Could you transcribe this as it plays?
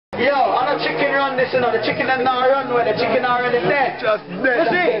this, you know, the chicken and not run where the chicken already dead. Just dead. You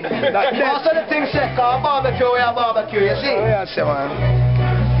see? Most of the things say called barbecue, we are barbecue, you see? Oh, yeah, see, man.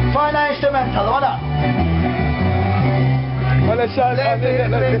 Find an instrumental, what that? Well, let's try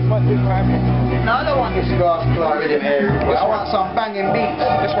this one. No, I don't want this grass claw rhythm here. I want some banging beats.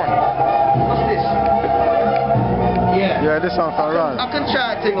 This one. What's this? Yeah. Yeah, this one for run. I can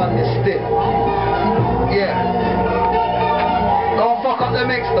try a thing on this stick. Yeah. Don't fuck up the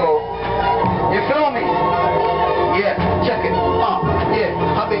mix though. You feel me? Yeah, check it. Yeah.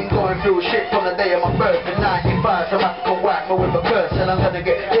 I've been going through shit from the day of my birth in 95. Some African whack me with a curse, and I'm gonna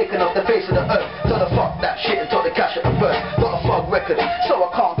get taken off the face of the earth. So the fuck that shit and took the cash at the first. Got a fog record, so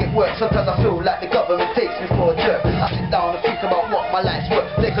I can't get work. Sometimes I feel like the government takes me for a jerk. I sit down and think about what my life's worth.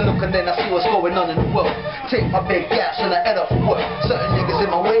 Take a look and then I see what's going on in the world. Take my big gas and I head off for work. Certain niggas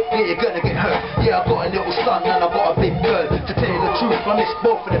in my way, yeah, you're gonna get hurt. Yeah, I got a little son and I got a big girl. To tell you the truth, I miss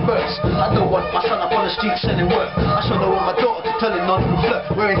both of the birds. I don't want my son up on the street selling work. I sure don't want my daughter to tell him none of the flirt.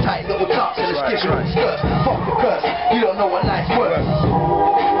 Wearing tight little tops and a skipping little skirts. Fuck the curse, you don't know what life's worth.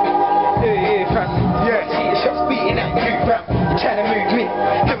 Yeah, fam. Yeah, see the shots beating at you, fam. Trying to move me,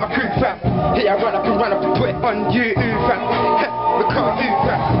 hit my crew, fam. Here I run up and put it on you, fam. We can't do,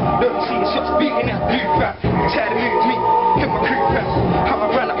 fam. Look, see the shots beating at you, fam. Trying to move me, hit my crew, fam. I'ma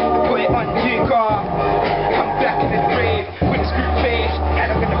run up and put it on you, car. I'm back in the grave with a screw face,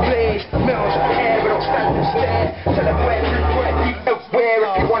 and I'm gonna blaze. Millz in the air, we don't stand and stare. Tell them where you put it, you elsewhere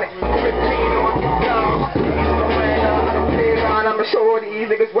if you want it. I'ma show these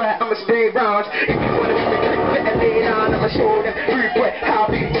niggas where I'ma stay round. If you wanna be the click, better lay down. I'ma show them rude boy how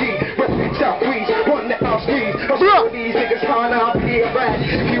BG. West South Breeze, one that I'll squeeze. I'll show these niggas can't out be a rat.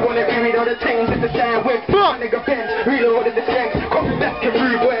 If you wanna read all the things in the sand with my nigga Benz, reloaded the skanks. Come back and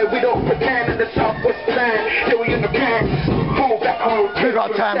rude boy, we don't pretend in the Southwest land. Yeah, we in the can. Pull back home. We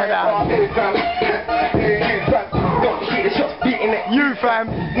got Timerdan. Don't see the shots beating at You, fam.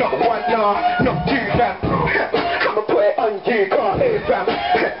 Not one, nah, not two, fam. I'ma put it on you, can't hear, fam.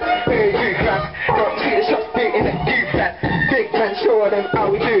 You, fam. Don't see the shots beating at you, fam. Big man, show them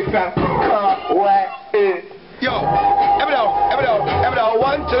how we do, fam. Can't wait, Yo, every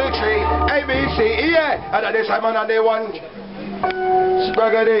 1, 2, 3, A, B, C, E, yeah. And at this time on day one,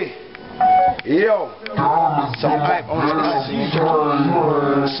 Spaghetti. Yo, some hype on this.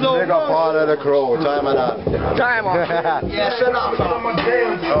 Slow big up part of the crew, Timerdan. Time on. Yeah, shut up, fam.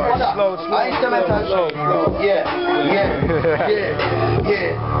 Slow. Yeah.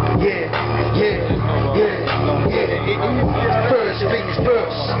 First things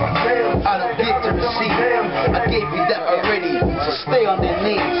first, I don't get to receive. I gave you that already, so stay on their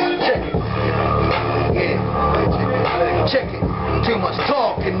knees. Check it. Yeah. Check it. Too much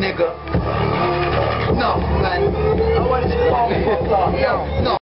talking, nigga. No, man. I want to talk. No.